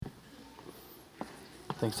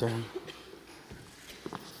Thanks, Aaron.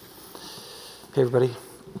 Okay, everybody.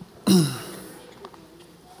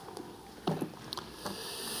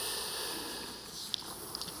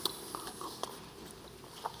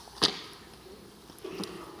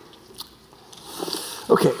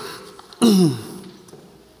 Okay.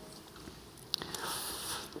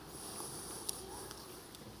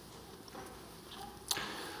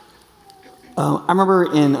 I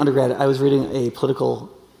remember in undergrad, I was reading a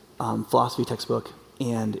political philosophy textbook,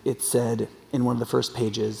 and it said in one of the first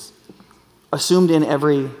pages, assumed in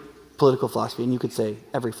every political philosophy, and you could say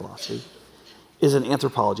every philosophy, is an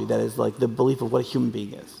anthropology, that is like the belief of what a human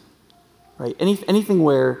being is, right? Anything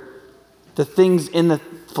where the things in the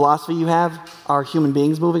philosophy you have are human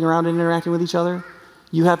beings moving around and interacting with each other,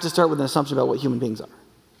 you have to start with an assumption about what human beings are,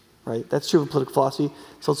 right? That's true of political philosophy.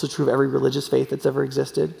 It's also true of every religious faith that's ever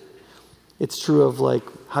existed. It's true of like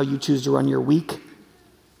how you choose to run your week,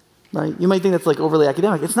 right? You might think that's like overly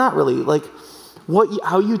academic. It's not really. Like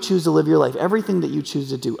how you choose to live your life, everything that you choose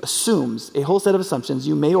to do assumes a whole set of assumptions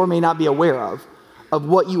you may or may not be aware of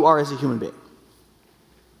what you are as a human being.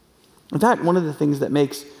 In fact, one of the things that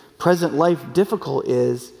makes present life difficult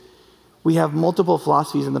is we have multiple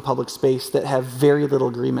philosophies in the public space that have very little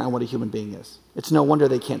agreement on what a human being is. It's no wonder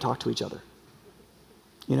they can't talk to each other,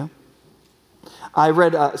 you know? I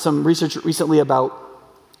read some research recently about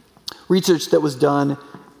research that was done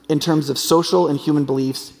in terms of social and human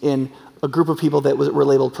beliefs in a group of people that were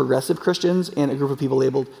labeled progressive Christians and a group of people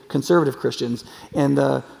labeled conservative Christians. And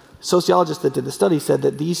the sociologist that did the study said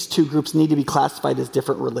that these two groups need to be classified as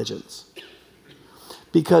different religions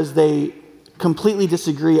because they completely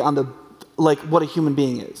disagree on what a human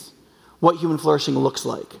being is, what human flourishing looks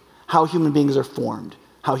like, how human beings are formed,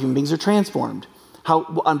 how human beings are transformed,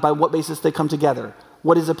 by what basis they come together,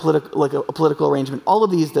 what is a political arrangement. All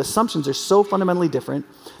of these, the assumptions are so fundamentally different,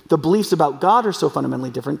 the beliefs about God are so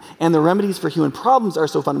fundamentally different, and the remedies for human problems are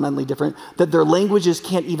so fundamentally different that their languages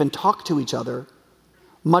can't even talk to each other,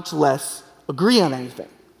 much less agree on anything,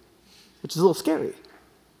 which is a little scary.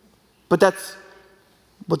 But that's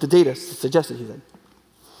what the data suggested, he said.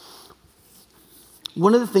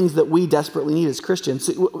 One of the things that we desperately need as Christians,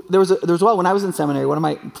 there was a while when I was in seminary, one of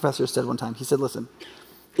my professors said one time, he said, listen,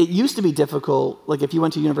 it used to be difficult, like if you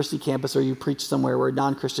went to a university campus or you preached somewhere where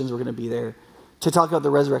non-Christians were going to be there, to talk about the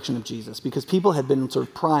resurrection of Jesus, because people had been sort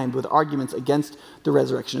of primed with arguments against the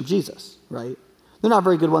resurrection of Jesus, right? They're not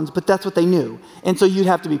very good ones, but that's what they knew. And so you'd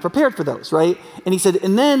have to be prepared for those, right? And he said,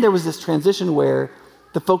 and then there was this transition where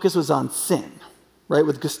the focus was on sin, right,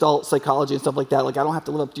 with Gestalt psychology and stuff like that. Like, I don't have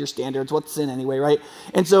to live up to your standards. What's sin anyway, right?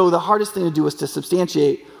 And so the hardest thing to do is to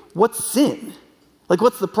substantiate what's sin? Like,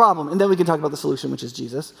 what's the problem? And then we can talk about the solution, which is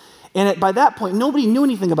Jesus. And by that point, nobody knew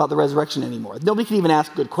anything about the resurrection anymore. Nobody could even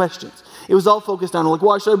ask good questions. It was all focused on, like,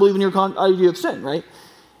 why should I believe in your idea of sin, right?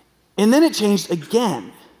 And then it changed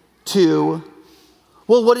again to,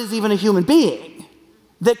 well, what is even a human being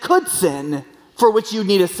that could sin for which you'd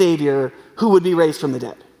need a savior who would be raised from the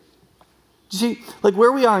dead? You see, like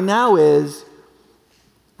where we are now is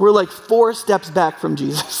we're like 4 steps back from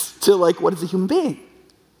Jesus to like, what is a human being?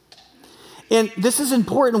 And this is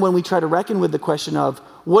important when we try to reckon with the question of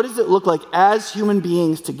what does it look like as human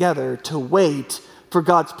beings together to wait for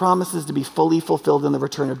God's promises to be fully fulfilled in the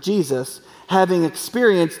return of Jesus, having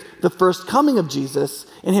experienced the first coming of Jesus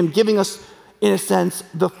and him giving us, in a sense,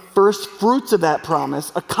 the first fruits of that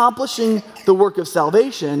promise, accomplishing the work of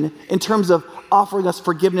salvation in terms of offering us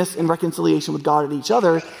forgiveness and reconciliation with God and each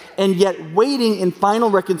other, and yet waiting in final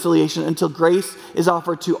reconciliation until grace is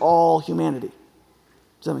offered to all humanity.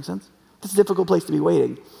 Does that make sense? It's a difficult place to be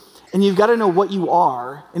waiting. And you've got to know what you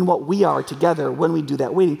are and what we are together when we do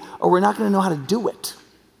that waiting, or we're not going to know how to do it,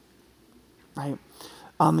 right?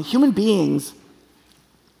 Human beings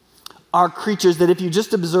are creatures that if you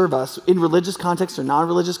just observe us in religious context or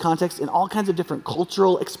non-religious context, in all kinds of different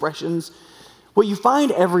cultural expressions, what you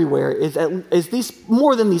find everywhere is these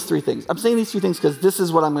more than these 3 things. I'm saying these 3 things because this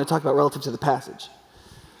is what I'm going to talk about relative to the passage.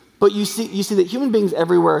 But you see that human beings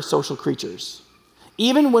everywhere are social creatures.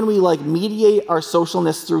 Even when we like mediate our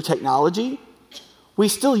socialness through technology, we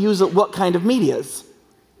still use what kind of medias?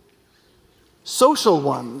 Social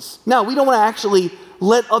ones. Now, we don't want to actually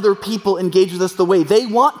let other people engage with us the way they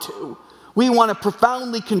want to. We want to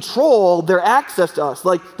profoundly control their access to us.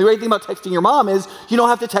 Like, the great thing about texting your mom is you don't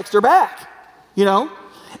have to text her back, you know?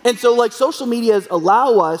 And so, like, social medias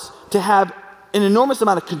allow us to have an enormous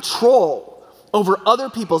amount of control over other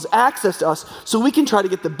people's access to us so we can try to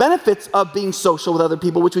get the benefits of being social with other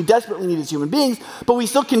people, which we desperately need as human beings, but we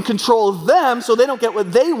still can control them so they don't get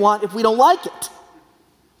what they want if we don't like it,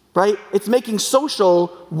 right? It's making social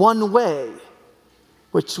one way.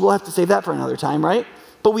 which we'll have to save that for another time, right?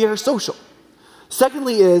 But we are social.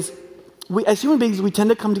 Secondly is, we, as human beings, we tend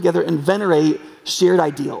to come together and venerate shared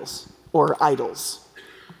ideals or idols.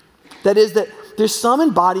 That is that there's some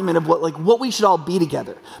embodiment of what we should all be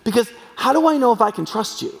together. Because how do I know if I can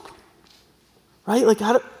trust you? Right?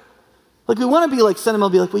 We want to be like sentimental,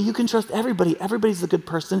 be like, well, you can trust everybody. Everybody's a good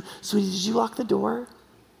person. Sweetie, did you lock the door?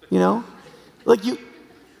 You know?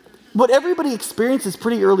 What everybody experiences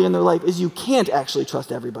pretty early in their life is you can't actually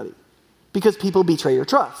trust everybody because people betray your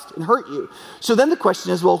trust and hurt you. So then the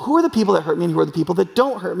question is, well, who are the people that hurt me and who are the people that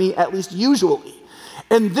don't hurt me, at least usually?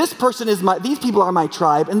 And these people are my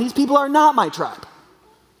tribe and these people are not my tribe,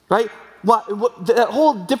 right? That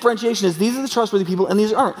whole differentiation is these are the trustworthy people and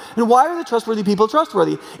these aren't. And why are the trustworthy people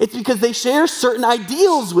trustworthy? It's because they share certain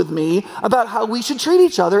ideals with me about how we should treat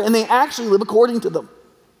each other and they actually live according to them.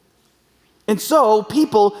 And so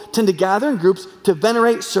people tend to gather in groups to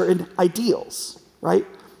venerate certain ideals, right?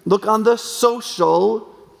 Look on the social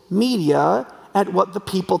media at what the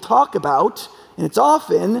people talk about, and it's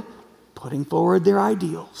often putting forward their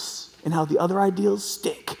ideals and how the other ideals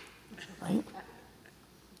stink, right?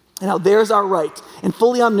 And how theirs are right, and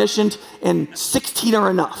fully omniscient, and 16 are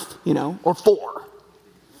enough, or 4,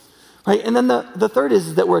 right? And then the third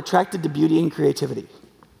is that we're attracted to beauty and creativity,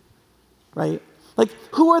 right?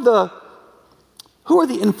 Who are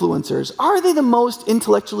the influencers? Are they the most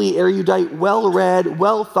intellectually erudite, well-read,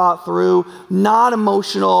 well-thought through, not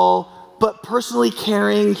emotional, but personally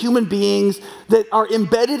caring human beings that are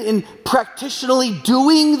embedded in practically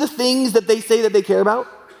doing the things that they say that they care about?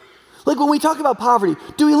 When we talk about poverty,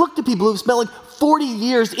 do we look to people who've spent 40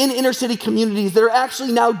 years in inner city communities that are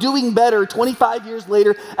actually now doing better 25 years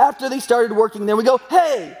later after they started working there? We go,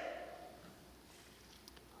 hey,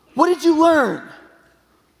 what did you learn?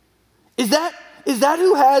 Is that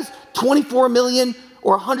who has 24 million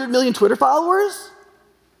or 100 million Twitter followers?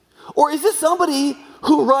 Or is this somebody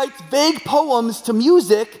who writes vague poems to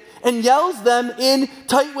music and yells them in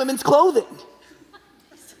tight women's clothing?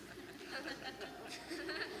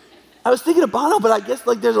 I was thinking of Bono, but I guess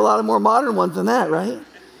there's a lot of more modern ones than that, right?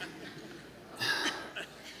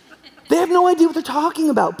 They have no idea what they're talking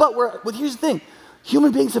about. But here's the thing.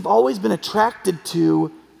 Human beings have always been attracted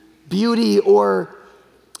to beauty or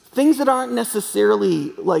things that aren't necessarily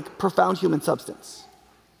profound human substance,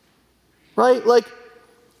 right?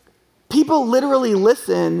 People literally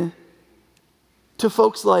listen to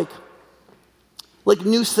folks like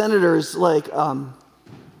new senators,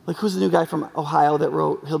 who's the new guy from Ohio that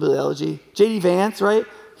wrote Hillbilly Elegy? J.D. Vance, right?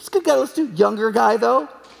 He's a good guy to listen to. Younger guy, though.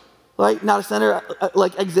 Not a senator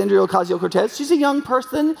like Alexandria Ocasio-Cortez. She's a young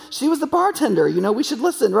person. She was the bartender. We should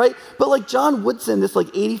listen, right? But John Woodson, this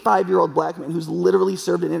 85-year-old black man who's literally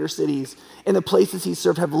served in inner cities, and the places he's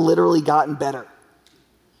served have literally gotten better,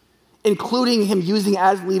 including him using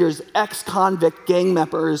as leaders ex-convict gang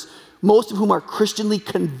members, most of whom are Christianly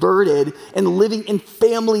converted and living in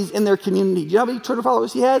families in their community. Do you know how many Twitter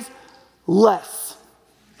followers he has? Less.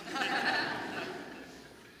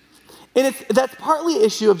 And that's partly an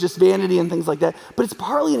issue of just vanity and things like that, but it's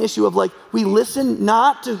partly an issue of we listen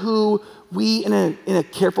not to who we in a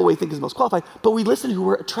careful way think is most qualified, but we listen to who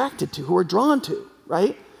we're attracted to, who we're drawn to,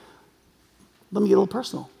 right? Let me get a little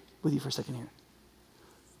personal with you for a second here.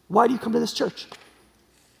 Why do you come to this church?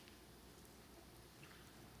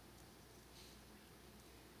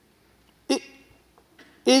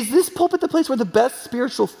 Is this pulpit the place where the best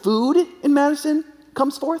spiritual food in Madison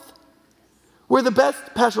comes forth? Where the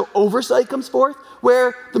best pastoral oversight comes forth?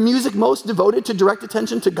 Where the music most devoted to direct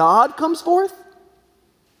attention to God comes forth?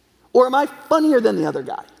 Or am I funnier than the other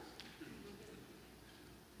guy?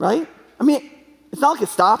 Right? It's not like it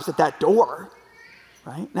stops at that door,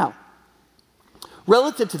 right? Now,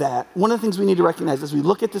 relative to that, one of the things we need to recognize as we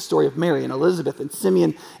look at the story of Mary and Elizabeth and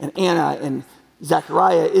Simeon and Anna and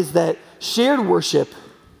Zechariah is that shared worship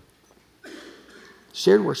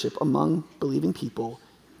among believing people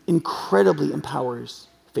incredibly empowers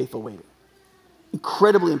faithful waiting.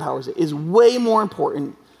 Incredibly empowers it. Is way more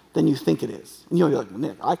important than you think it is. And you'll be like,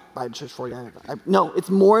 Nick, I had church for you. No, it's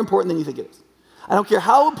more important than you think it is. I don't care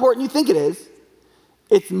how important you think it is.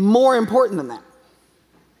 It's more important than that.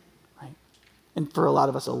 Right? And for a lot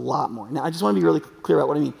of us, a lot more. Now, I just want to be really clear about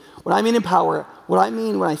what I mean. What I mean empower, what I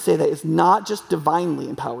mean when I say that is not just divinely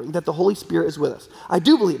empowering, that the Holy Spirit is with us. I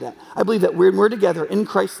do believe that. I believe that when we're together in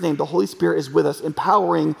Christ's name, the Holy Spirit is with us,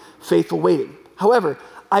 empowering faithful waiting. However,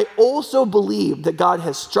 I also believe that God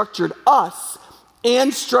has structured us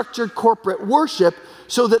and structured corporate worship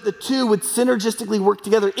so that the two would synergistically work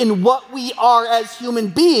together in what we are as human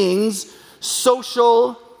beings,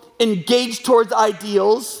 social, engaged towards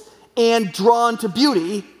ideals, and drawn to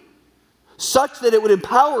beauty, such that it would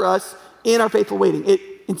empower us in our faithful waiting. It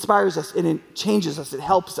inspires us and it changes us. It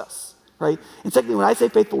helps us, right? And secondly, when I say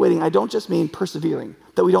faithful waiting, I don't just mean persevering,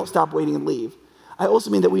 that we don't stop waiting and leave. I also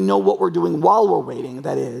mean that we know what we're doing while we're waiting,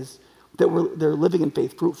 that is, that they're living in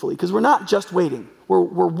faith fruitfully. Because we're not just waiting, we're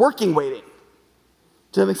working waiting.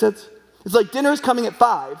 Does that make sense? It's like dinner's coming at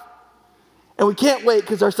 5, and we can't wait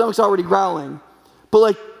because our stomach's already growling. But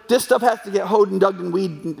like, this stuff has to get hoed and dug and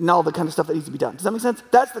weed and all the kind of stuff that needs to be done. Does that make sense?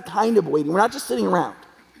 That's the kind of waiting. We're not just sitting around.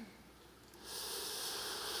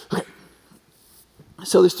 Okay.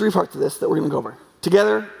 So there's 3 parts to this that we're going to go over.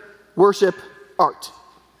 Together, worship, art.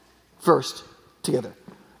 First, together.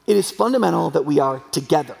 It is fundamental that we are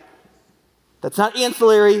together. That's not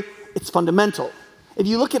ancillary, it's fundamental. If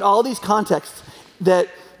you look at all these contexts that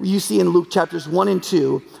you see in Luke chapters 1 and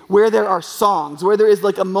 2, where there are songs, where there is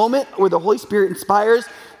like a moment where the Holy Spirit inspires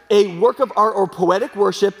a work of art or poetic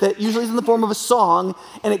worship that usually is in the form of a song,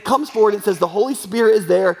 and it comes forward and says the Holy Spirit is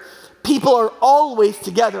there, people are always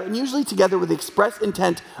together, and usually together with the express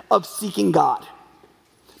intent of seeking God.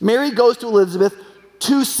 Mary goes to Elizabeth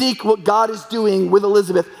to seek what God is doing with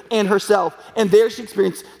Elizabeth and herself, and there she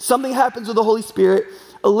experienced something happens with the Holy Spirit.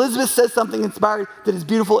 Elizabeth says something inspired that is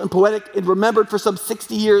beautiful and poetic and remembered for some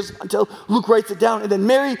 60 years until Luke writes it down, and then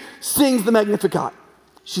Mary sings the Magnificat.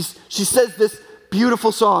 She says this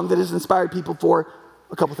beautiful song that has inspired people for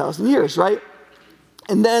a couple thousand years, right?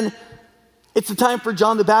 And then it's the time for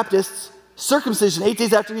John the Baptist's circumcision. 8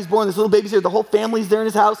 days after he's born, this little baby's here. The whole family's there in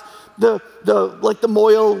his house. The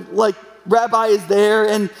moil rabbi is there,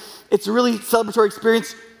 and it's a really celebratory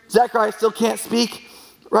experience. Zechariah still can't speak,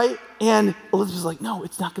 right? And Elizabeth's like, no,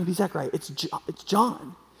 it's not going to be Zechariah. It's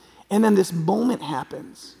John. And then this moment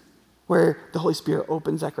happens where the Holy Spirit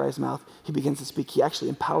opens Zechariah's mouth. He begins to speak. He actually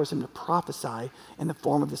empowers him to prophesy in the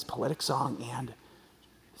form of this poetic song, and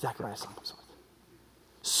Zechariah's song comes forth.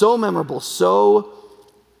 So memorable, so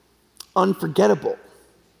unforgettable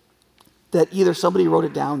that either somebody wrote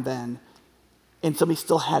it down then and somebody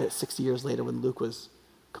still had it 60 years later when Luke was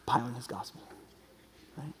compiling his gospel.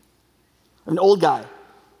 Right? An old guy,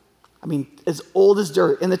 as old as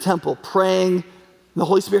dirt, in the temple, praying. The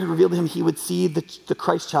Holy Spirit had revealed to him he would see the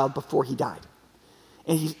Christ child before he died.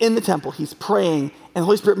 And he's in the temple, he's praying, and the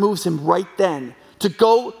Holy Spirit moves him right then to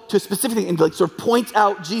go to a specific thing and sort of point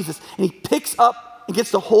out Jesus. And he picks up and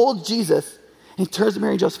gets to hold Jesus, and he turns to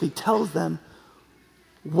Mary and Joseph. He tells them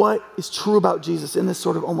what is true about Jesus in this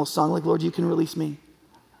sort of almost song, like, Lord, you can release me,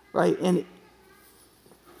 right? And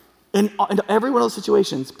in every one of those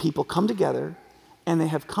situations, people come together, and they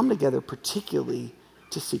have come together particularly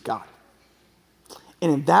to seek God.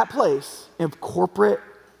 And in that place of corporate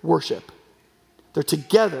worship, they're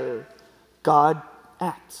together, God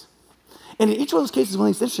acts. And in each one of those cases, one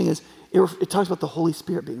thing that's interesting is it talks about the Holy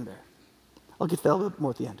Spirit being there. I'll get to that a little bit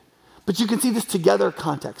more at the end. But you can see this together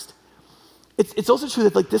context. It's also true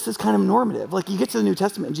that this is kind of normative. Like, you get to the New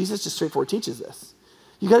Testament and Jesus just straightforward teaches this.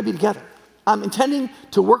 You got to be together. I'm intending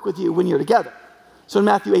to work with you when you're together. So in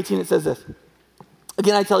Matthew 18 it says this.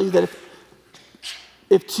 Again, I tell you that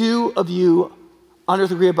if 2 of you on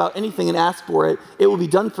earth agree about anything and ask for it, it will be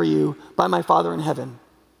done for you by my Father in heaven.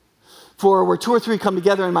 For where 2 or 3 come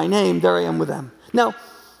together in my name, there I am with them. Now,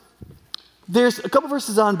 there's a couple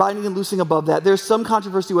verses on binding and loosing above that. There's some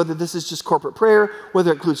controversy whether this is just corporate prayer,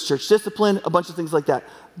 whether it includes church discipline, a bunch of things like that.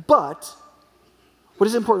 But what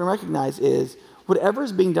is important to recognize is whatever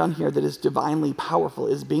is being done here that is divinely powerful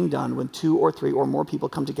is being done when 2 or 3 or more people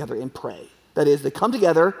come together and pray. That is, they come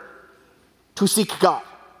together to seek God,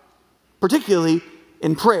 particularly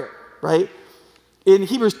in prayer, right? In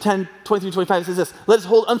Hebrews 10, 23-25, it says this, let us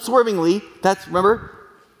hold unswervingly, remember,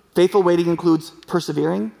 faithful waiting includes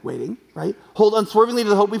persevering waiting, right? Hold unswervingly to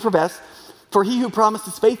the hope we profess, for he who promised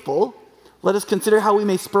is faithful. Let us consider how we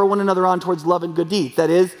may spur one another on towards love and good deeds. That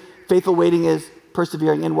is, faithful waiting is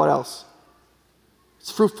persevering, and what else?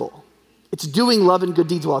 It's fruitful. It's doing love and good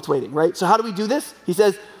deeds while it's waiting, right? So how do we do this? He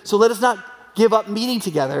says, so let us not give up meeting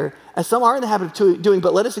together, as some are in the habit of doing,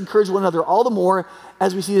 but let us encourage one another all the more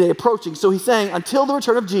as we see the day approaching. So he's saying, until the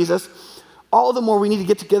return of Jesus, all the more we need to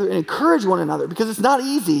get together and encourage one another, because it's not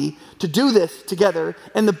easy to do this together,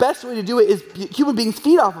 and the best way to do it is human beings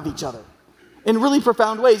feed off of each other in really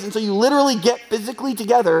profound ways. And so you literally get physically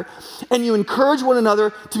together, and you encourage one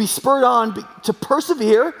another to be spurred on, to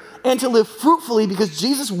persevere, and to live fruitfully, because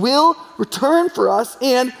Jesus will return for us,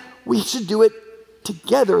 and we should do it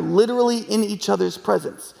together, literally in each other's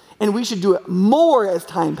presence. And we should do it more as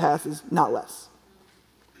time passes, not less,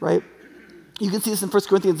 right? You can see this in 1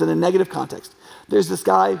 Corinthians in a negative context. There's this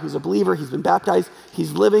guy who's a believer, he's been baptized,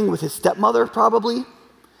 he's living with his stepmother probably,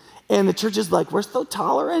 And the church is like, we're so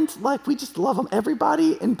tolerant, like we just love them,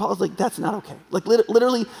 everybody. And Paul's like, that's not okay. Like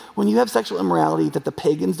literally, when you have sexual immorality that the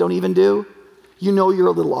pagans don't even do, you know you're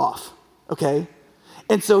a little off, okay?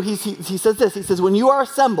 And so he says this, he says, when you are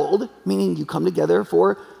assembled, meaning you come together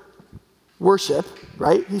for worship,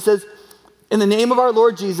 right? He says, in the name of our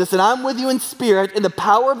Lord Jesus, and I'm with you in spirit, and the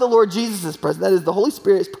power of the Lord Jesus is present. That is, the Holy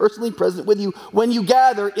Spirit is personally present with you when you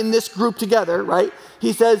gather in this group together, right?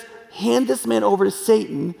 He says, hand this man over to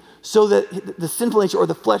Satan so that the sinful nature or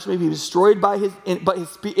the flesh may be destroyed and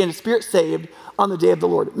his spirit saved on the day of the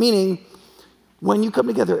Lord. Meaning, when you come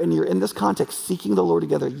together and you're in this context seeking the Lord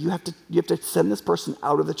together, you have to send this person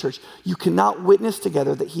out of the church. You cannot witness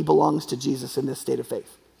together that he belongs to Jesus in this state of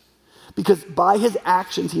faith. Because by his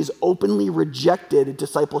actions, he has openly rejected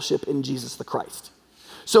discipleship in Jesus the Christ.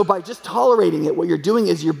 So by just tolerating it, what you're doing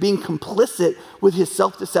is you're being complicit with his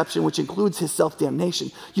self-deception, which includes his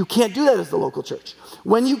self-damnation. You can't do that as the local church.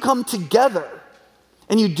 When you come together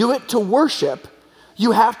and you do it to worship,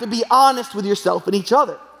 you have to be honest with yourself and each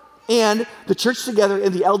other. And the church together,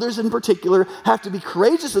 and the elders in particular, have to be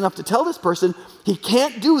courageous enough to tell this person he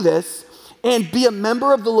can't do this, and be a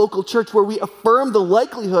member of the local church where we affirm the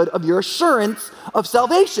likelihood of your assurance of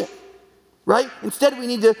salvation, right? Instead, we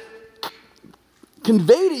need to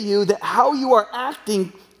convey to you that how you are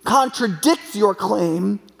acting contradicts your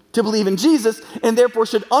claim to believe in Jesus, and therefore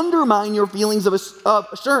should undermine your feelings of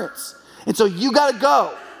assurance. And so you got to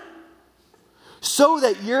go so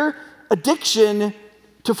that your addiction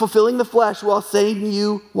to fulfilling the flesh while saying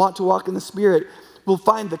you want to walk in the Spirit will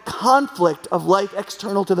find the conflict of life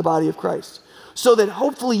external to the body of Christ. So that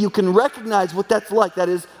hopefully you can recognize what that's like. That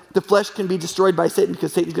is, the flesh can be destroyed by Satan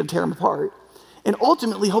because Satan's going to tear him apart. And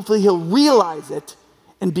ultimately, hopefully he'll realize it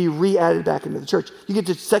and be re-added back into the church. You get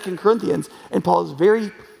to 2 Corinthians, and Paul is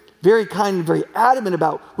very, very kind and very adamant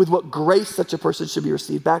about with what grace such a person should be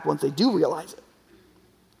received back once they do realize it.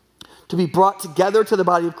 To be brought together to the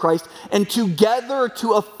body of Christ and together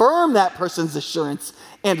to affirm that person's assurance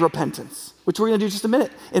and repentance, which we're going to do in just a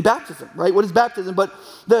minute in baptism, right? What is baptism? But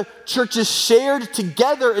the church's shared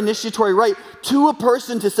together initiatory right to a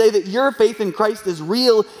person to say that your faith in Christ is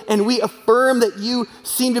real, and we affirm that you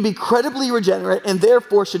seem to be credibly regenerate and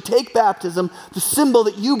therefore should take baptism, the symbol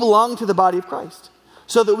that you belong to the body of Christ,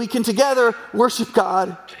 so that we can together worship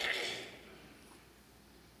God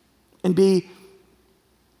and be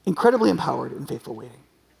incredibly empowered in faithful waiting.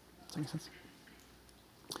 Does that make sense?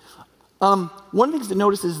 One of the things to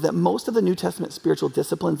notice is that most of the New Testament spiritual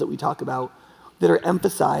disciplines that we talk about that are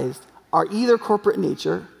emphasized are either corporate in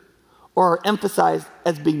nature or are emphasized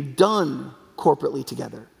as being done corporately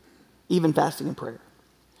together, even fasting and prayer.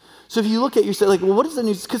 So if you look at, you say, like, well, what is the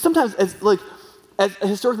new? Because sometimes as a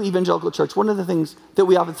historically evangelical church, one of the things that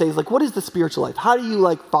we often say is, like, what is the spiritual life? How do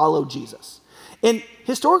you, follow Jesus? And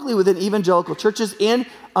historically within evangelical churches and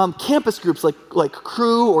campus groups like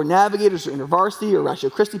Cru or Navigators or InterVarsity or Ratio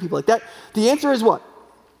Christi, people like that, the answer is what?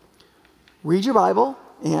 Read your Bible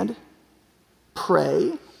and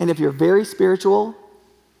pray. And if you're very spiritual,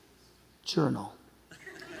 journal.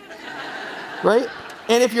 Right?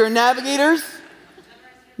 And if you're Navigators,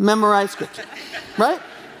 memorize scripture. Right?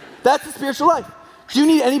 That's the spiritual life. Do you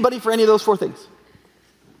need anybody for any of those four things?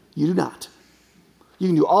 You do not. You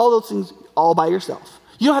can do all those things all by yourself.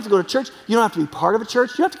 You don't have to go to church. You don't have to be part of a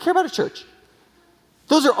church. You don't have to care about a church.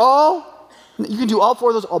 Those are all, you can do all four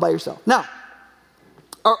of those all by yourself. Now,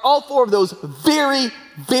 are all four of those very,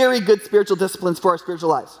 very good spiritual disciplines for our spiritual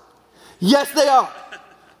lives? Yes, they are.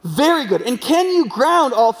 Very good. And can you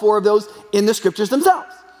ground all four of those in the scriptures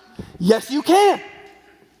themselves? Yes, you can.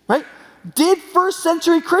 Right? Did first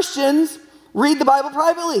century Christians read the Bible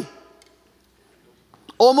privately?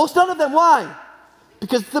 Almost none of them. Why?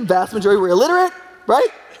 Because the vast majority were illiterate, right?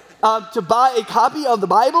 To buy a copy of the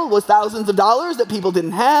Bible was thousands of dollars that people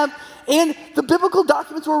didn't have. And the biblical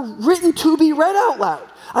documents were written to be read out loud.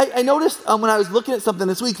 I noticed when I was looking at something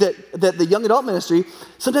this week that the young adult ministry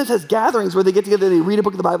sometimes has gatherings where they get together and they read a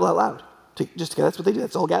book of the Bible out loud. That's what they do.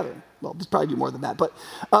 That's the whole gathering. Well, there's probably do more than that. But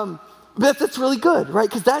that's really good, right?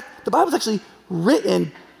 Because the Bible's actually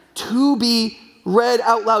written to be read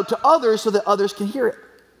out loud to others so that others can hear it.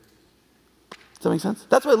 Does that make sense?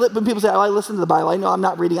 That's why when people say, oh, I listen to the Bible, I know I'm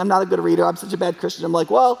not reading, I'm not a good reader, I'm such a bad Christian. I'm like,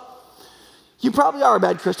 well, you probably are a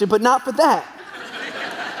bad Christian, but not for that.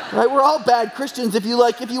 Right? We're all bad Christians if you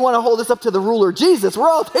want to hold us up to the ruler Jesus. We're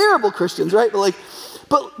all terrible Christians, right?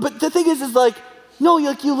 But the thing is no,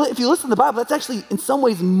 if you listen to the Bible, that's actually in some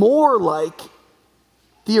ways more like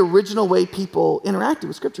the original way people interacted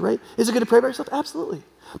with Scripture, right? Is it good to pray by yourself? Absolutely.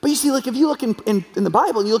 But you see, if you look in the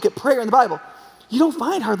Bible and you look at prayer in the Bible, you don't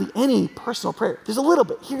find hardly any personal prayer. There's a little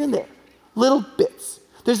bit here and there, little bits.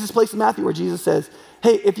 There's this place in Matthew where Jesus says,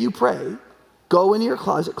 hey, if you pray, go into your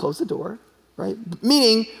closet, close the door, right?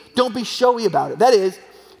 Meaning, don't be showy about it. That is,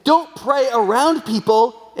 don't pray around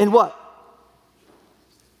people and what?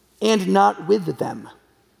 And not with them.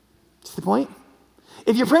 That's the point.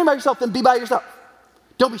 If you're praying by yourself, then be by yourself.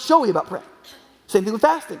 Don't be showy about praying. Same thing with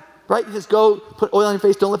fasting, right? You just go put oil on your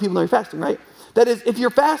face, don't let people know you're fasting, right? That is, if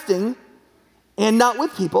you're fasting and not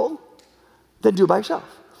with people, then do it by yourself.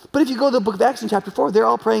 But if you go to the book of Acts in chapter 4, they're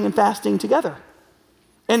all praying and fasting together.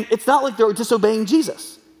 And it's not like they're disobeying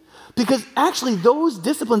Jesus. Because actually those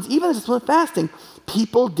disciplines, even the discipline of fasting,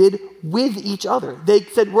 people did with each other. They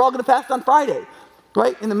said, we're all going to fast on Friday,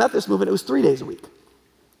 right? In the Methodist movement, it was 3 days a week.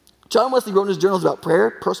 John Wesley wrote in his journals about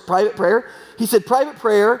prayer, private prayer. He said, private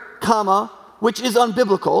prayer, comma, which is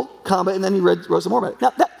unbiblical, comma, and then he wrote some more about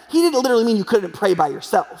it. Now, he didn't literally mean you couldn't pray by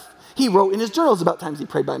yourself. He wrote in his journals about times he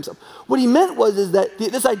prayed by himself. What he meant is that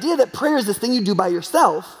this idea that prayer is this thing you do by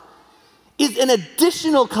yourself is an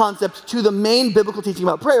additional concept to the main biblical teaching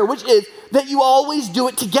about prayer, which is that you always do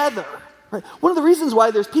it together. Right? One of the reasons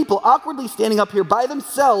why there's people awkwardly standing up here by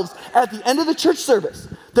themselves at the end of the church service,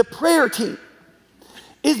 the prayer team,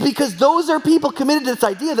 is because those are people committed to this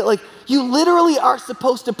idea that, like, you literally are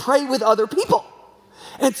supposed to pray with other people.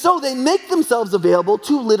 And so they make themselves available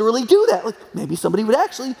to literally do that. Like, maybe somebody would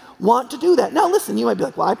actually want to do that. Now, listen, you might be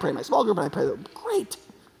like, well, I pray in my small group and I pray.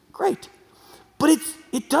 Great. But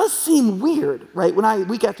it does seem weird, right? When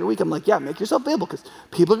week after week, I'm like, yeah, make yourself available because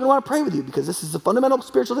people are going to want to pray with you because this is a fundamental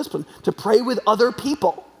spiritual discipline to pray with other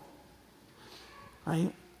people,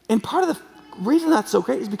 right? And part of the reason that's so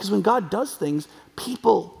great is because when God does things,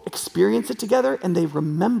 people experience it together and they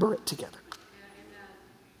remember it together.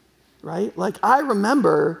 Right? Like, I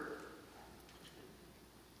remember,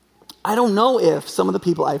 I don't know if some of the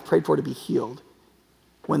people I've prayed for to be healed,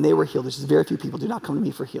 when they were healed, there's just very few people do not come to me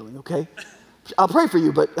for healing, okay? I'll pray for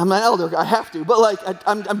you, but I'm an elder, I have to. But like,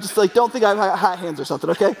 I'm just like, don't think I have hot hands or something,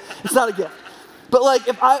 okay? It's not a gift. But like,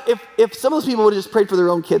 if some of those people would have just prayed for their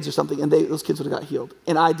own kids or something, and those kids would have got healed,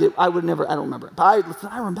 and I would never, I don't remember it. But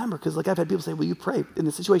I remember, because like I've had people say, will you pray in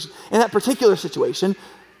this situation? In that particular situation,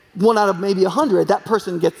 1 out of maybe 100, that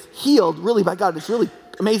person gets healed really by God. It's really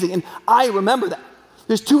amazing. And I remember that.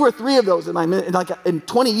 There's 2 or 3 of those in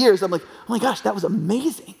 20 years. I'm like, oh my gosh, that was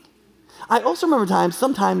amazing. I also remember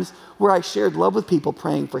sometimes where I shared love with people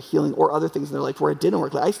praying for healing or other things in their life where it didn't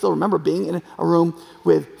work. Like, I still remember being in a room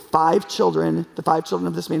with 5 children, the 5 children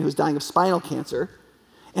of this man who was dying of spinal cancer,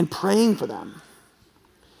 and praying for them.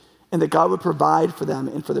 And that God would provide for them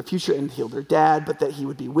and for their future and heal their dad, but that he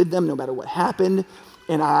would be with them no matter what happened.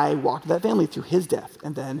 And I walked that family through his death,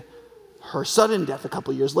 and then her sudden death a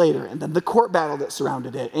couple years later, and then the court battle that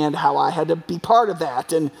surrounded it, and how I had to be part of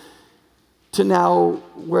that, and to now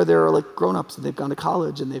where they're like grown-ups, and they've gone to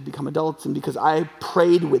college, and they've become adults, and because I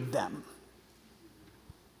prayed with them.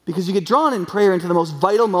 Because you get drawn in prayer into the most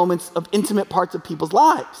vital moments of intimate parts of people's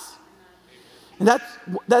lives. And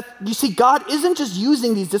that's you see, God isn't just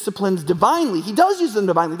using these disciplines divinely. He does use them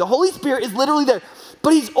divinely. The Holy Spirit is literally there.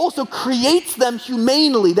 But he also creates them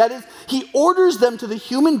humanely. That is, he orders them to the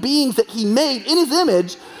human beings that he made in his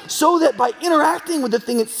image so that by interacting with the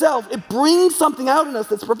thing itself, it brings something out in us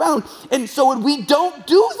that's profound. And so when we don't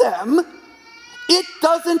do them, it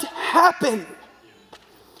doesn't happen.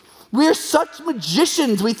 We're such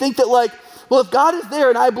magicians. We think that like, well, if God is there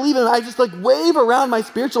and I believe in him, I just like wave around my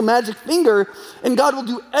spiritual magic finger and God will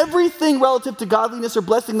do everything relative to godliness or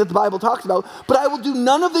blessing that the Bible talks about, but I will do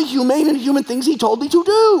none of the humane and human things he told me to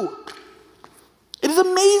do. It is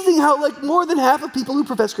amazing how like more than half of people who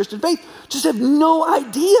profess Christian faith just have no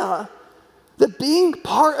idea that being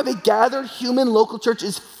part of a gathered human local church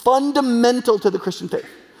is fundamental to the Christian faith.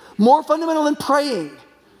 More fundamental than praying.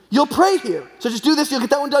 You'll pray here, so just do this, you'll get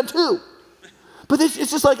that one done too. But it's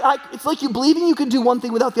just like, it's like you believing you can do one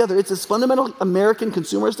thing without the other. It's this fundamental American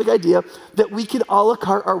consumeristic idea that we can a la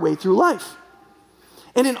carte our way through life.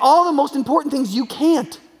 And in all the most important things you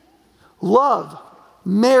can't. Love,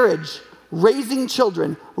 marriage, raising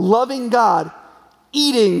children, loving God,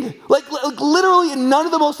 eating. Like literally in none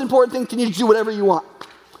of the most important things can you do whatever you want.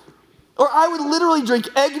 Or I would literally drink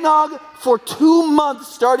eggnog for 2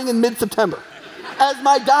 months starting in mid-September as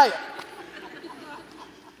my diet.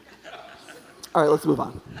 All right, let's move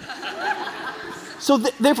on. So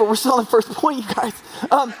therefore, we're still on the first point, you guys,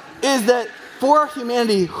 is that for our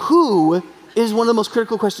humanity, who is one of the most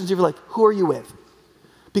critical questions of your life? Who are you with?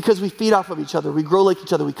 Because we feed off of each other. We grow like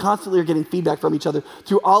each other. We constantly are getting feedback from each other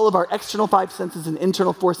through all of our external 5 senses and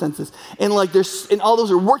internal 4 senses. And like and all those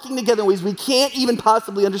are working together in ways we can't even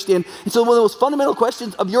possibly understand. And so one of the most fundamental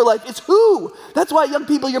questions of your life is who? That's why young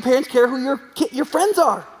people, your parents care who your friends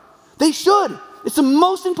are. They should. It's the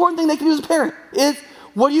most important thing they can do as a parent is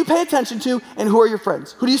what do you pay attention to and who are your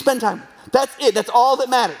friends? Who do you spend time with? That's it. That's all that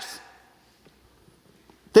matters.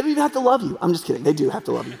 They don't even have to love you. I'm just kidding. They do have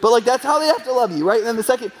to love you. But that's how they have to love you, right? And then the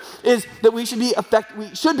second is that we should be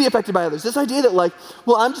affected by others. This idea that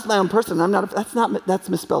well, I'm just my own person. That's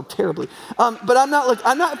misspelled terribly. But I'm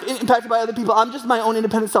not impacted by other people. I'm just my own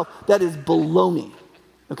independent self. That is baloney,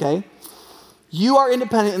 okay? You are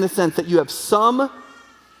independent in the sense that you have some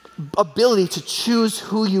ability to choose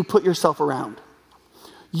who you put yourself around.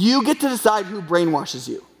 You get to decide who brainwashes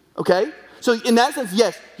you, okay? So in that sense,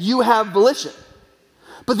 yes, you have volition.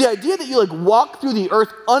 But the idea that you walk through the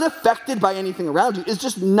earth unaffected by anything around you is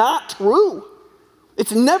just not true.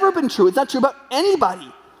 It's never been true. It's not true about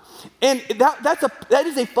anybody. And that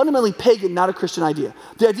is a fundamentally pagan, not a Christian idea.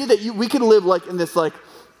 The idea that we can live in this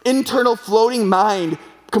internal floating mind,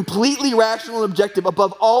 completely rational and objective,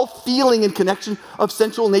 above all feeling and connection of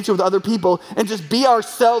sensual nature with other people, and just be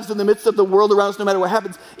ourselves in the midst of the world around us no matter what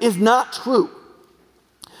happens, is not true.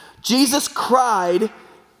 Jesus cried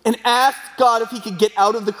and asked God if he could get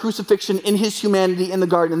out of the crucifixion in his humanity in the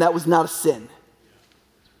garden, and that was not a sin.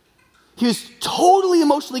 He was totally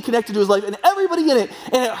emotionally connected to his life and everybody in it,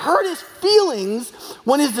 and it hurt his feelings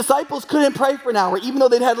when his disciples couldn't pray for an hour, even though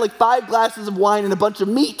they'd had 5 glasses of wine and a bunch of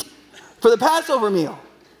meat for the Passover meal.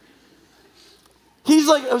 He's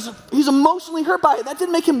emotionally hurt by it. That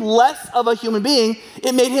didn't make him less of a human being.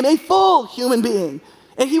 It made him a full human being.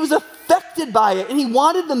 And he was affected by it, and he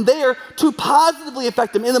wanted them there to positively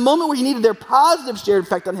affect him. In the moment where he needed their positive shared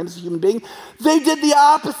effect on him as a human being, they did the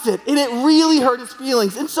opposite, and it really hurt his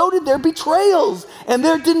feelings. And so did their betrayals and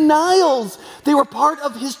their denials. They were part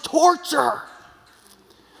of his torture.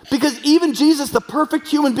 Because even Jesus, the perfect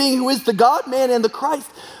human being who is the God-man and the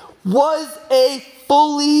Christ, was a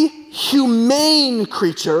fully humane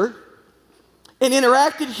creature and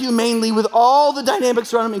interacted humanely with all the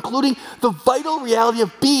dynamics around him, including the vital reality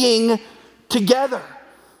of being together.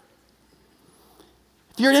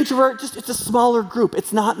 If you're an introvert, it's a smaller group.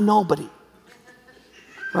 It's not nobody,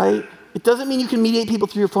 right? It doesn't mean you can mediate people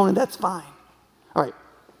through your phone, and that's fine. All right.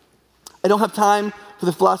 I don't have time for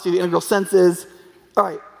the philosophy of the integral senses. All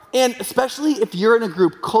right. And especially if you're in a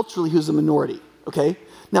group culturally who's a minority, okay?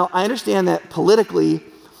 Now, I understand that politically,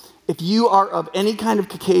 if you are of any kind of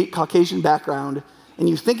Caucasian background and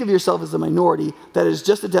you think of yourself as a minority, that is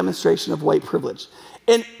just a demonstration of white privilege.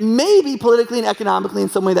 And maybe politically and economically in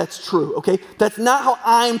some way that's true, okay? That's not how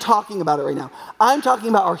I'm talking about it right now. I'm talking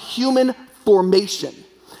about our human formation.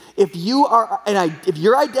 If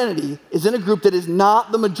your identity is in a group that is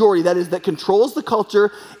not the majority, that controls the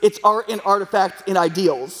culture, its art and artifacts and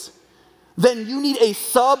ideals, then you need a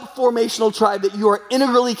sub-formational tribe that you are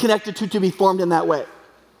integrally connected to be formed in that way.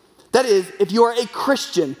 That is, if you are a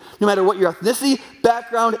Christian, no matter what your ethnicity,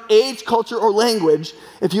 background, age, culture, or language,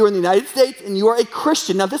 if you are in the United States and you are a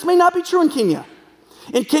Christian, now this may not be true in Kenya.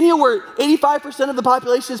 In Kenya, where 85% of the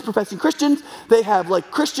population is professing Christians, they have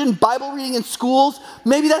Christian Bible reading in schools,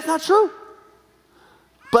 maybe that's not true.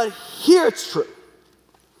 But here it's true.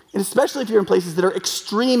 And especially if you're in places that are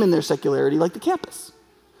extreme in their secularity, like the campus.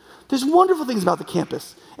 There's wonderful things about the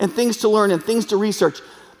campus and things to learn and things to research.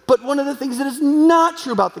 But one of the things that is not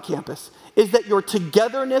true about the campus is that your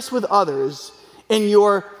togetherness with others and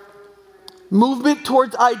your movement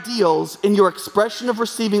towards ideals and your expression of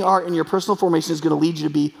receiving art and your personal formation is going to lead you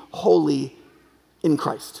to be holy in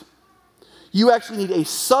Christ. You actually need a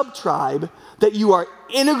sub-tribe that you are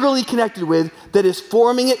integrally connected with that is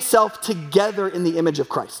forming itself together in the image of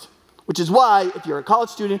Christ. Which is why, if you're a college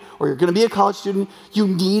student or you're going to be a college student, you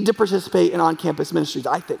need to participate in on-campus ministries,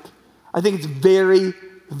 I think. I think it's very,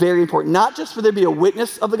 very important. Not just for there to be a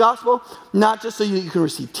witness of the gospel, not just so you can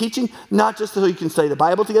receive teaching, not just so you can study the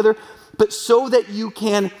Bible together, but so that you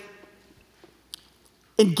can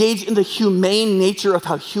engage in the humane nature of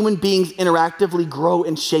how human beings interactively grow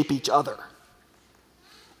and shape each other.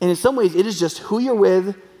 And in some ways, it is just who you're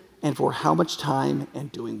with and for how much time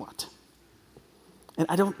and doing what. And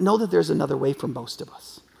I don't know that there's another way for most of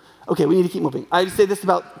us. Okay, we need to keep moving. I say this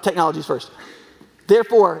about technologies first.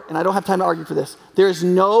 Therefore, and I don't have time to argue for this, there is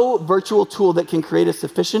no virtual tool that can create a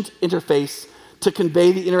sufficient interface to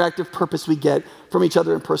convey the interactive purpose we get from each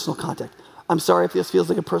other in personal contact. I'm sorry if this feels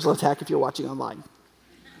like a personal attack if you're watching online.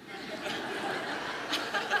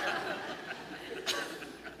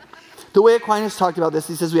 The way Aquinas talked about this,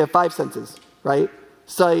 he says we have 5 senses, right?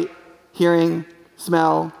 Sight, hearing,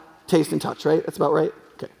 smell, taste, and touch, right? That's about right?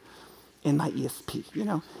 Okay. In my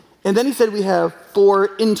ESP, And then he said we have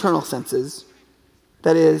 4 internal senses.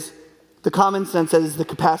 That is, the common sense, that is the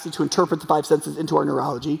capacity to interpret the 5 senses into our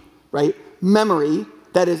neurology, right? Memory,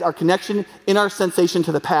 that is our connection in our sensation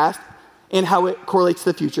to the past and how it correlates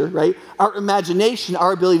to the future, right? Our imagination,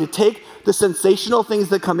 our ability to take the sensational things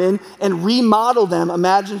that come in and remodel them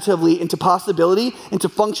imaginatively into possibility and to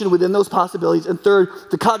function within those possibilities. And third,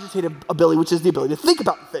 the cogitative ability, which is the ability to think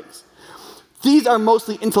about things. These are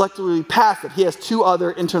mostly intellectually passive. He has 2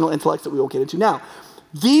 other internal intellects that we won't get into now.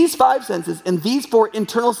 These 5 senses and these 4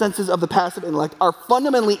 internal senses of the passive intellect are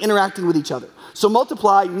fundamentally interacting with each other. So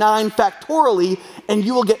multiply 9 factorially, and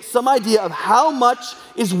you will get some idea of how much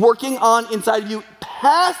is working on inside of you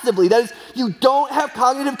passively. That is, you don't have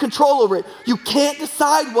cognitive control over it. You can't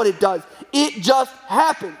decide what it does. It just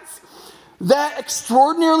happens. That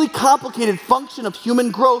extraordinarily complicated function of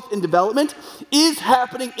human growth and development is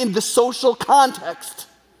happening in the social context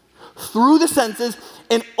through the senses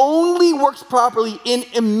and only works properly in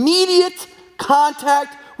immediate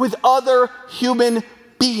contact with other human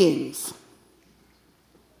beings.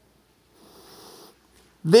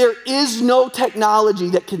 There is no technology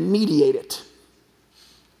that can mediate it.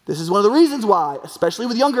 This is one of the reasons why, especially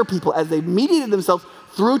with younger people, as they've mediated themselves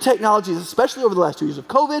through technologies, especially over the last 2 years of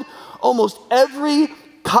COVID, almost every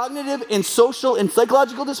cognitive and social and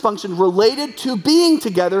psychological dysfunction related to being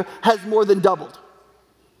together has more than doubled,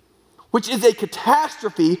 which is a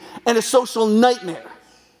catastrophe and a social nightmare.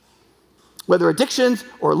 Whether addictions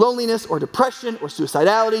or loneliness or depression or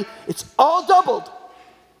suicidality, it's all doubled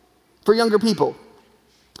for younger people.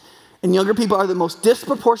 And younger people are the most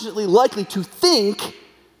disproportionately likely to think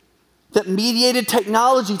that mediated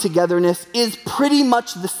technology togetherness is pretty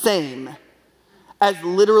much the same as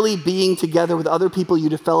literally being together with other people you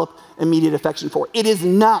develop immediate affection for. It is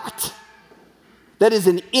not. That is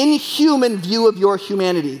an inhuman view of your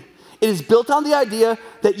humanity. It is built on the idea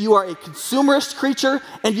that you are a consumerist creature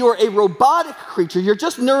and you are a robotic creature. You're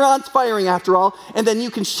just neurons firing after all, and then you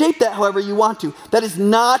can shape that however you want to. That is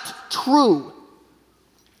not true.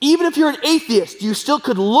 Even if you're an atheist, you still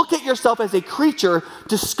could look at yourself as a creature,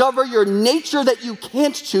 discover your nature that you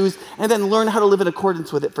can't choose, and then learn how to live in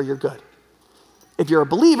accordance with it for your good. If you're a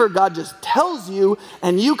believer, God just tells you,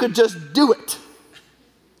 and you could just do it.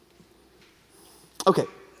 Okay,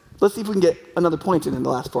 let's see if we can get another point in the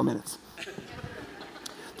last 4 minutes.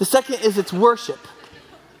 The second is it's worship,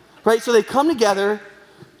 right? So they come together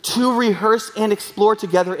to rehearse and explore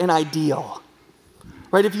together an ideal,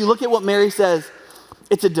 right? If you look at what Mary says,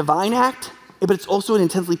 it's a divine act, but it's also an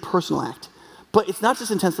intensely personal act. But it's not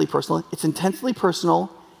just intensely personal, it's intensely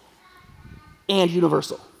personal and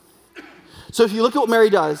universal. So if you look at what Mary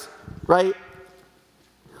does, right,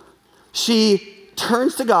 she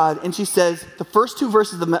turns to God and she says, the first 2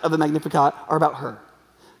 verses of the Magnificat are about her.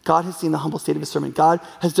 God has seen the humble state of his servant. God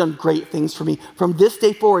has done great things for me. From this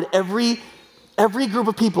day forward, every group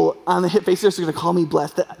of people on the face of earth are going to call me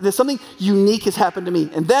blessed. There's something unique has happened to me.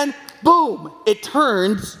 And then, boom, it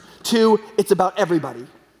turns to it's about everybody.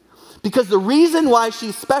 Because the reason why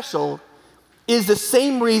she's special is the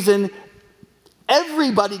same reason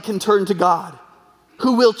everybody can turn to God,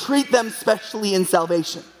 who will treat them specially in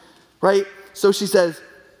salvation, right? So she says,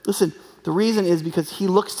 listen, the reason is because he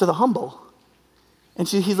looks to the humble. And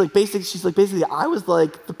she's like, basically, I was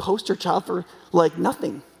like the poster child for like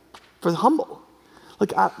nothing, for the humble.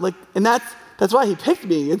 And that's why he picked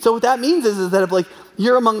me. And so what that means is that if like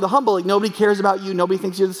you're among the humble, like nobody cares about you, nobody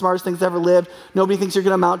thinks you're the smartest things ever lived, nobody thinks you're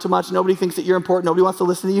going to amount to much, nobody thinks that you're important, nobody wants to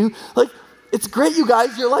listen to you. Like, it's great, you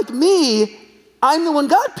guys, you're like me. I'm the one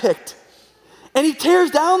God picked. And he tears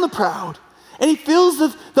down the proud. And he fills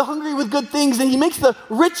the hungry with good things, and he makes the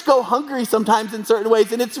rich go hungry sometimes in certain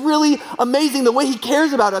ways. And it's really amazing the way he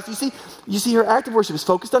cares about us. You see, her act of worship is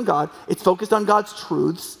focused on God. It's focused on God's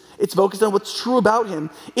truths. It's focused on what's true about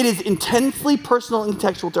him. It is intensely personal and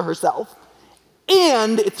contextual to herself.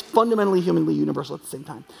 And it's fundamentally humanly universal at the same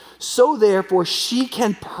time. So therefore, she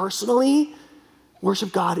can personally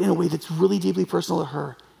worship God in a way that's really deeply personal to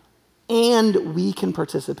her. And we can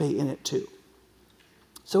participate in it too.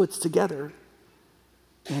 So it's together.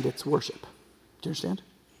 And it's worship. Do you understand?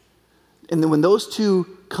 And then when those 2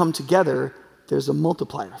 come together, there's a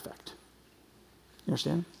multiplier effect. You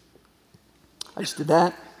understand? I just did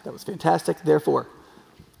that. That was fantastic. Therefore,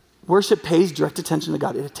 worship pays direct attention to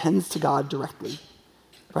God. It attends to God directly,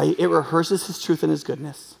 right? It rehearses his truth and his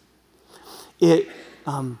goodness. It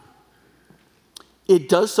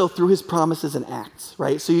does so through his promises and acts,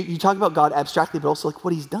 right? So you talk about God abstractly, but also like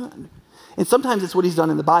what he's done. And sometimes it's what he's done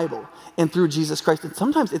in the Bible and through Jesus Christ. And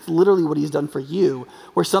sometimes it's literally what he's done for you,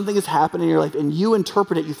 where something has happened in your life and you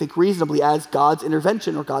interpret it, you think reasonably, as God's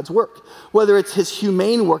intervention or God's work. Whether it's his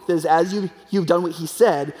humane work, that is, as you've done what he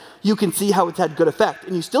said, you can see how it's had good effect.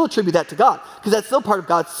 And you still attribute that to God, because that's still part of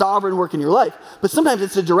God's sovereign work in your life. But sometimes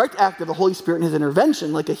it's a direct act of the Holy Spirit and his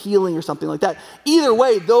intervention, like a healing or something like that. Either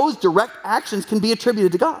way, those direct actions can be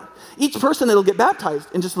attributed to God. Each person that'll get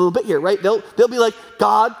baptized in just a little bit here, right? They'll be like,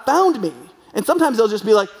 God found me. And sometimes they'll just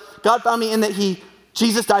be like, God found me in that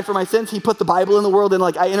Jesus died for my sins. He put the Bible in the world, and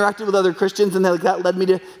like I interacted with other Christians, and that led me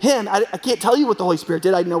to him. I can't tell you what the Holy Spirit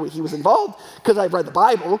did. I know he was involved because I've read the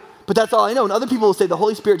Bible, but that's all I know. And other people will say the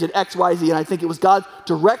Holy Spirit did X, Y, Z, and I think it was God's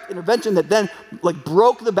direct intervention that then like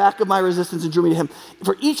broke the back of my resistance and drew me to him.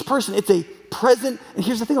 For each person, it's a present, and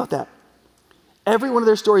here's the thing about that. Every one of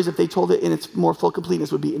their stories, if they told it in its more full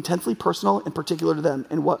completeness, would be intensely personal and particular to them.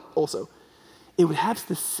 And what also? It would have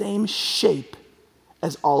the same shape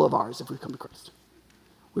as all of ours if we come to Christ.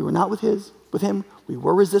 We were not with him. We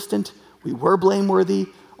were resistant. We were blameworthy.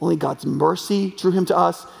 Only God's mercy drew him to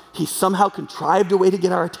us. He somehow contrived a way to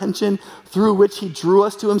get our attention through which he drew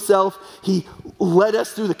us to himself. He led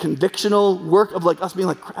us through the convictional work of like us being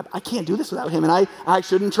like, crap, I can't do this without him, and I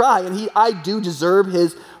shouldn't try. And I do deserve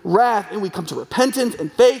his wrath. And we come to repentance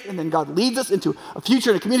and faith, and then God leads us into a future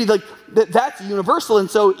and a community. Like that's universal. And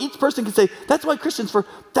so each person can say, that's why Christians for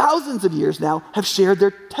thousands of years now have shared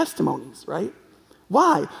their testimonies, right?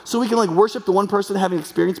 Why? So we can like worship the one person having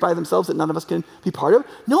experience by themselves that none of us can be part of?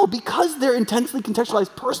 No, because their intensely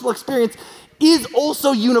contextualized personal experience is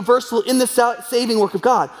also universal in the saving work of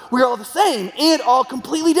God. We're all the same and all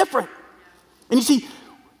completely different. And you see,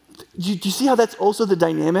 do you see how that's also the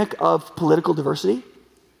dynamic of political diversity?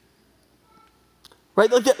 Right?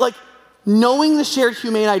 Like knowing the shared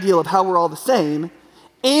humane ideal of how we're all the same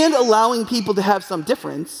and allowing people to have some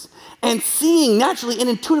difference and seeing naturally and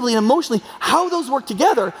intuitively and emotionally how those work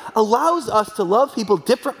together allows us to love people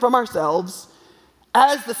different from ourselves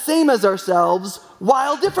as the same as ourselves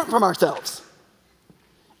while different from ourselves.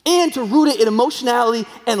 And to root it in emotionality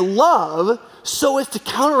and love so as to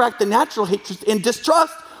counteract the natural hatred and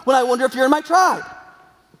distrust when I wonder if you're in my tribe.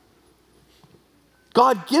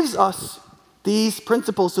 God gives us these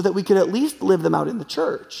principles so that we could at least live them out in the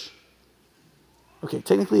church. Okay,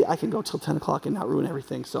 technically I can go till 10 o'clock and not ruin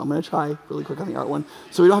everything, so I'm going to try really quick on the art one.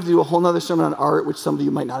 So we don't have to do a whole nother sermon on art, which some of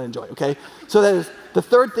you might not enjoy, okay? So that is, the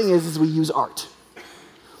third thing is we use art.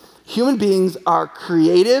 Human beings are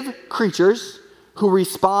creative creatures who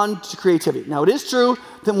respond to creativity. Now, it is true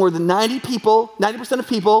that more than 90% of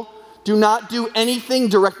people do not do anything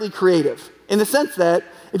directly creative, in the sense that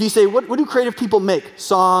if you say, what do creative people make?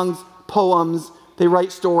 Songs, poems, they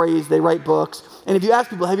write stories, they write books. And if you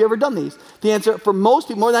ask people, have you ever done these? The answer for most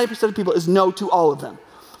people, more than 90% of people, is no to all of them.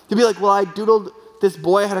 They'd be like, well, I doodled this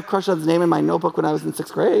boy, I had a crush on his name in my notebook when I was in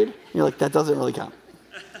 6th grade. And you're like, that doesn't really count.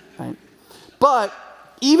 Right? But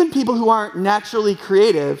even people who aren't naturally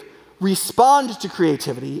creative respond to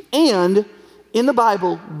creativity. And in the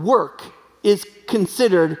Bible, work is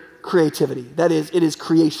considered creativity. That is, it is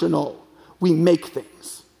creational. We make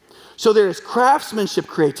things. So there is craftsmanship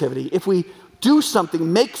creativity. If we do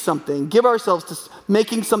something, make something, give ourselves to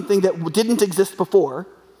making something that didn't exist before,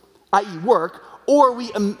 i.e. work, or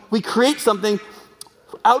we create something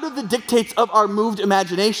out of the dictates of our moved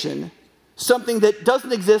imagination, something that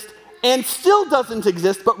doesn't exist and still doesn't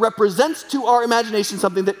exist, but represents to our imagination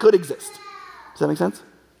something that could exist. Does that make sense?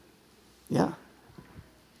 Yeah.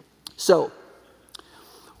 So,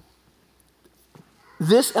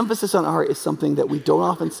 this emphasis on art is something that we don't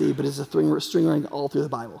often see, but is a string ring all through the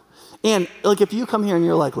Bible. And like if you come here and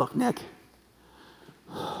you're like, look, Nick,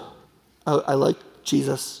 I like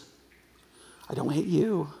Jesus. I don't hate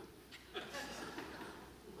you.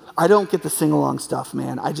 I don't get the sing-along stuff,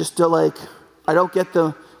 man. I just don't I don't get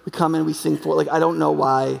we come and we sing for, I don't know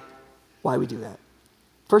why we do that.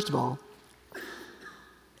 First of all,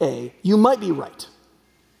 you might be right.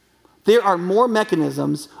 There are more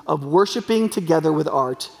mechanisms of worshiping together with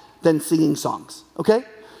art than singing songs, okay?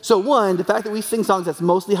 So one, the fact that we sing songs, that's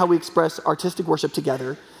mostly how we express artistic worship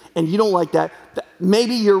together, and you don't like that,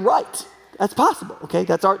 maybe you're right. That's possible, okay?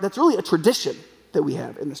 That's really a tradition that we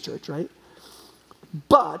have in this church, right?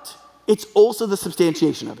 But it's also the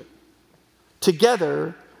substantiation of it.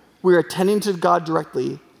 Together, we're attending to God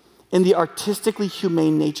directly in the artistically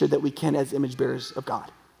humane nature that we can as image bearers of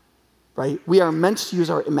God, right? We are meant to use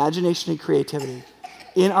our imagination and creativity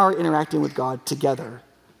in our interacting with God together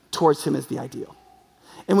towards him as the ideal.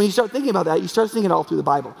 And when you start thinking about that, you start thinking all through the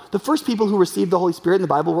Bible. The first people who received the Holy Spirit in the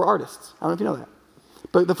Bible were artists. I don't know if you know that.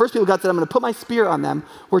 But the first people God said, I'm going to put my spirit on them,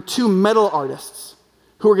 were two metal artists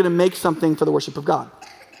who are going to make something for the worship of God.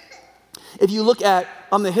 If you look at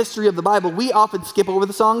the history of the Bible, we often skip over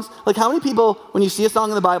the songs. Like how many people, when you see a song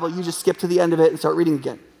in the Bible, you just skip to the end of it and start reading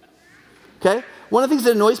again? Okay? One of the things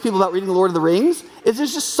that annoys people about reading The Lord of the Rings is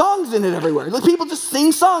there's just songs in it everywhere. Like people just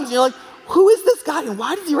sing songs, and you're like, who is this guy and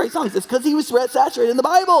why does he write songs? It's because he was saturated in the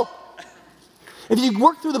Bible. If you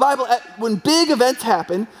work through the Bible, when big events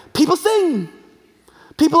happen, people sing.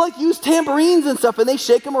 People like use tambourines and stuff, and they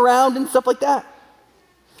shake them around and stuff like that.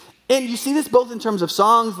 And you see this both in terms of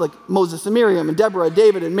songs like Moses and Miriam and Deborah,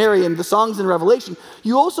 David and Mary, and the songs in Revelation.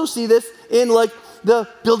 You also see this in like the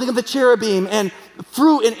building of the cherubim and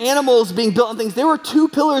fruit and animals being built and things. There were 2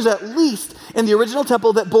 pillars at least in the original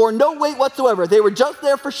temple that bore no weight whatsoever. They were just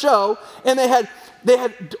there for show, and they had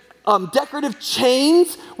decorative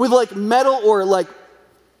chains with like metal or like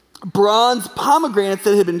bronze pomegranates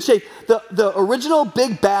that had been shaped. The original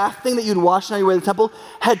big bath thing that you'd wash on your way to the temple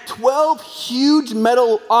had 12 huge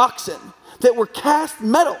metal oxen that were cast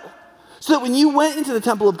metal, so that when you went into the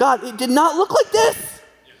temple of God, it did not look like this.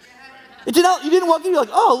 It did not. You didn't walk in and be like,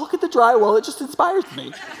 oh, look at the drywall. It just inspires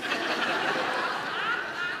me.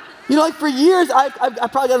 Like for years, I've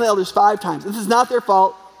probably done the elders 5 times. This is not their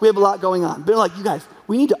fault. We have a lot going on. But like, you guys,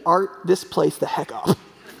 we need to art this place the heck up.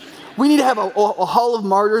 We need to have a hall of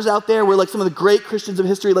martyrs out there where like some of the great Christians of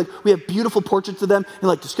history, like we have beautiful portraits of them and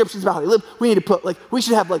like descriptions about how they live. We need to put we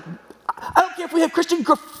should have like, I don't care if we have Christian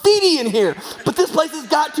graffiti in here, but this place has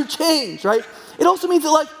got to change, right? It also means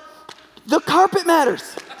that like the carpet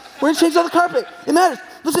matters. We're going to change all the carpet. It matters.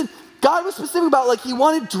 Listen, God was specific about like he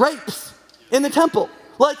wanted drapes in the temple,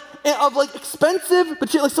 like of like expensive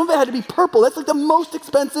material. Like some of it had to be purple. That's like the most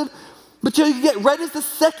expensive material you can get. Red is the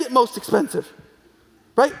second most expensive,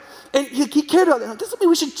 right? And he cared about that. It doesn't mean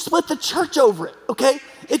we should split the church over it, okay?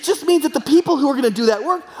 It just means that the people who are going to do that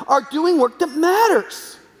work are doing work that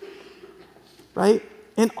matters, right?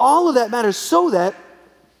 And all of that matters so that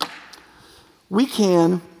we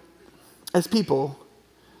can, as people,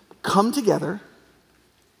 come together,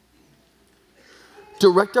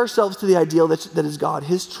 direct ourselves to the ideal that is God,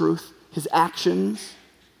 his truth, his actions,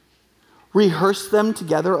 rehearse them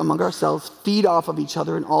together among ourselves, feed off of each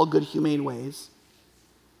other in all good, humane ways,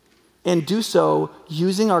 and do so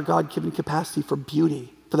using our God-given capacity for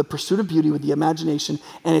beauty, for the pursuit of beauty with the imagination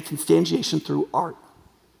and its instantiation through art.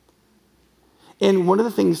 And one of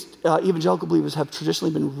the things evangelical believers have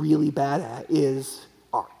traditionally been really bad at is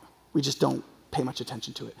art. We just don't pay much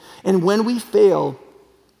attention to it. And when we fail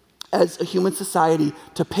as a human society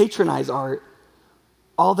to patronize art,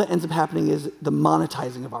 all that ends up happening is the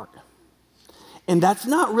monetizing of art. And that's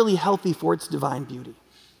not really healthy for its divine beauty.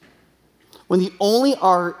 When the only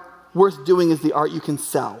art worth doing is the art you can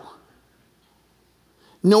sell.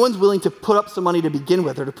 No one's willing to put up some money to begin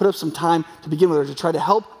with, or to put up some time to begin with, or to try to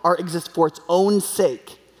help art exist for its own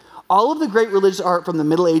sake. All of the great religious art from the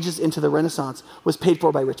Middle Ages into the Renaissance was paid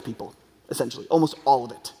for by rich people, essentially, almost all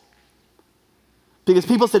of it. Because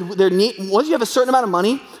people said, once you have a certain amount of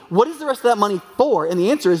money, what is the rest of that money for? And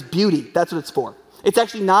the answer is beauty. That's what it's for. It's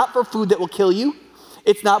actually not for food that will kill you.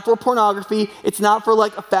 It's not for pornography. It's not for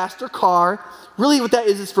like a faster car. Really what that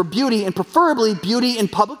is for beauty, and preferably beauty in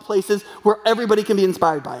public places where everybody can be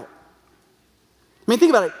inspired by it. I mean,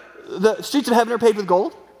 think about it. The streets of heaven are paved with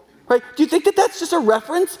gold, right? Do you think that that's just a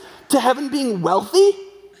reference to heaven being wealthy?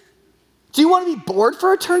 Do you want to be bored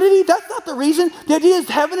for eternity? That's not the reason. The idea is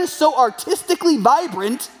heaven is so artistically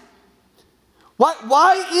vibrant.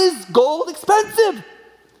 Why is gold expensive?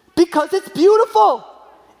 Because it's beautiful.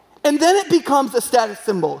 And then it becomes a status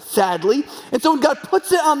symbol, sadly. And so when God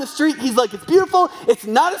puts it on the street, he's like, it's beautiful, it's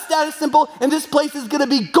not a status symbol, and this place is going to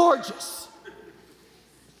be gorgeous.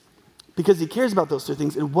 Because he cares about those 2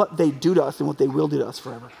 things and what they do to us and what they will do to us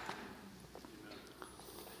forever.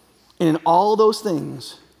 And in all those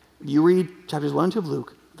things, if you read chapters 1 and 2 of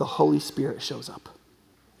Luke, the Holy Spirit shows up.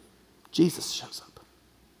 Jesus shows up.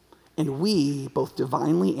 And we, both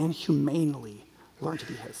divinely and humanely, learn to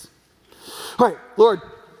be his. All right, Lord,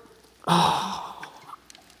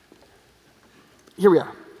 here we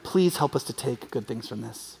are. Please help us to take good things from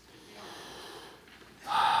this.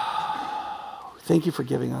 Thank you for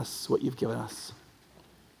giving us what you've given us.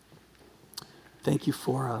 Thank you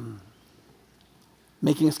for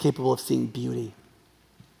making us capable of seeing beauty.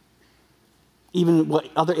 Even what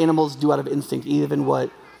other animals do out of instinct, even what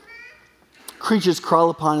creatures crawl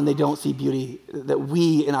upon and they don't see beauty, that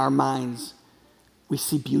we in our minds, we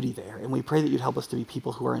see beauty there. And we pray that you'd help us to be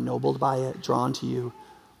people who are ennobled by it, drawn to you,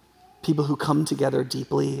 people who come together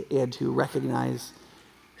deeply and who recognize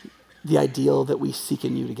the ideal that we seek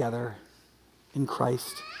in you together in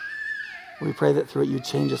Christ. We pray that through it you'd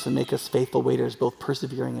change us and make us faithful waiters, both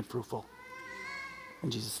persevering and fruitful.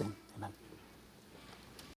 In Jesus' name, amen.